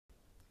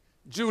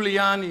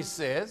Giuliani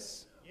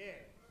says,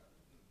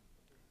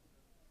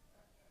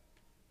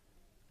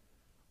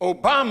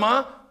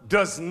 Obama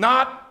does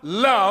not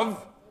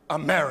love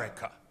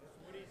America.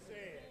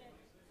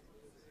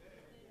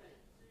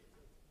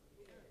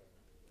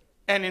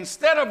 And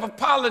instead of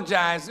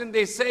apologizing,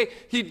 they say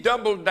he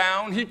doubled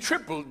down, he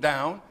tripled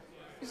down.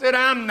 He said,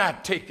 I'm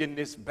not taking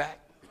this back.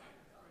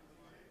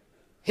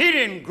 He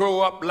didn't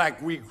grow up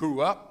like we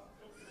grew up.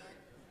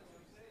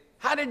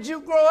 How did you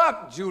grow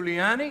up,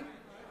 Giuliani?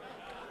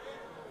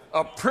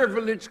 A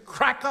privileged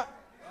cracker?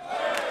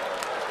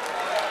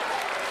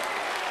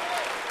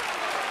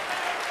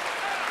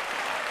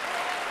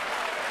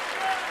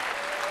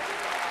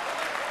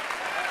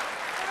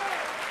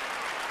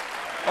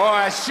 Or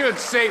I should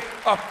say,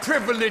 a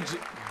privileged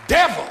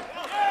devil.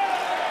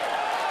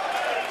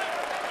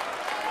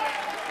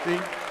 See?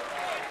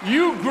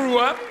 You grew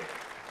up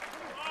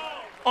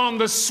on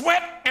the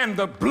sweat and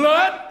the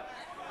blood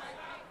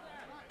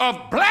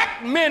of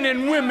black men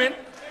and women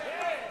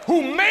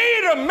who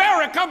made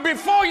America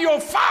before your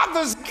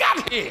fathers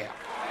got here.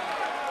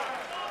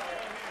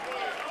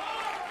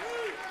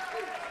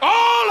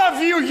 All of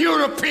you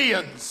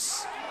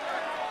Europeans,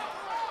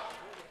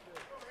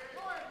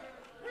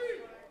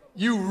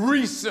 you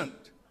recent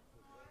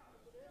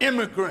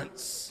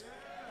immigrants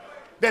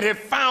that have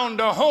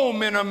found a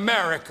home in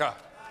America,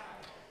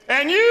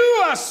 and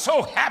you are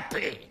so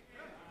happy.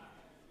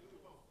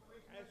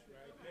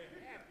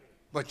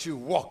 But you're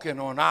walking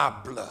on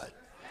our blood.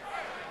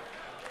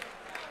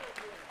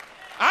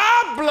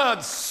 Our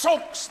blood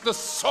soaks the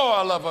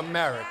soil of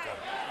America.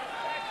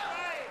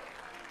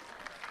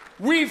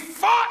 We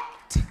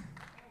fought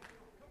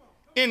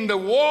in the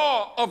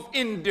War of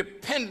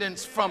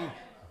Independence from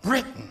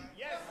Britain.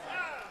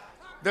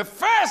 The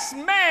first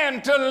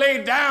man to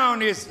lay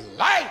down his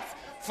life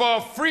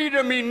for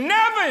freedom he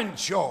never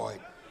enjoyed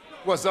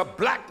was a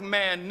black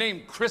man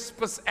named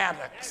Crispus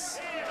Attucks.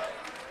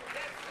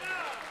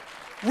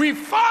 We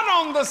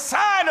fought on the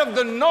side of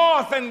the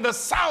North and the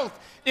South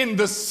in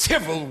the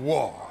Civil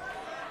War.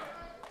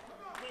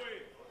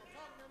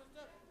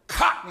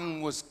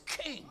 Cotton was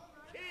king.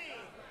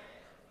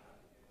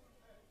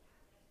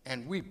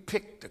 And we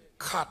picked the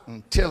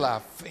cotton till our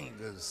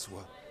fingers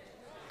were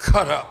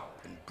cut up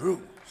and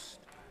bruised.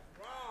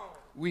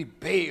 We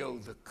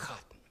baled the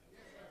cotton.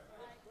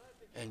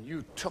 And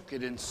you took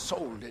it and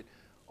sold it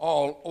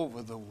all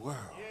over the world.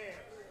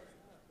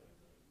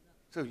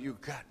 So you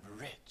got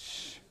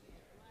rich.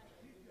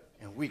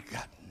 And we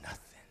got nothing.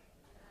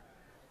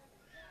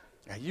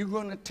 Are you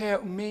going to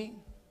tell me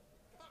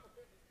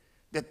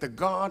that the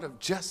God of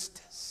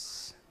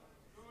justice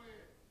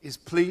is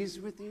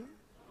pleased with you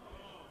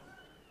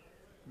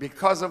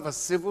because of a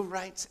Civil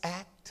Rights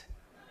Act,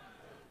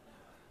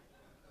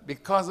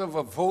 because of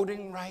a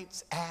Voting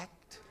Rights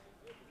Act,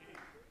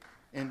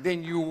 and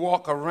then you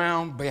walk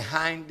around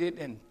behind it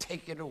and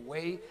take it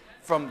away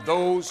from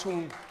those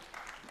who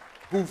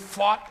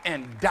fought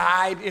and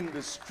died in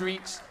the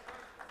streets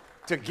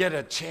to get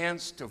a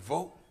chance to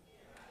vote?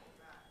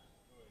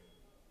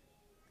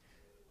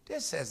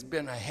 This has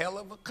been a hell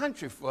of a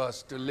country for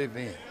us to live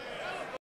in.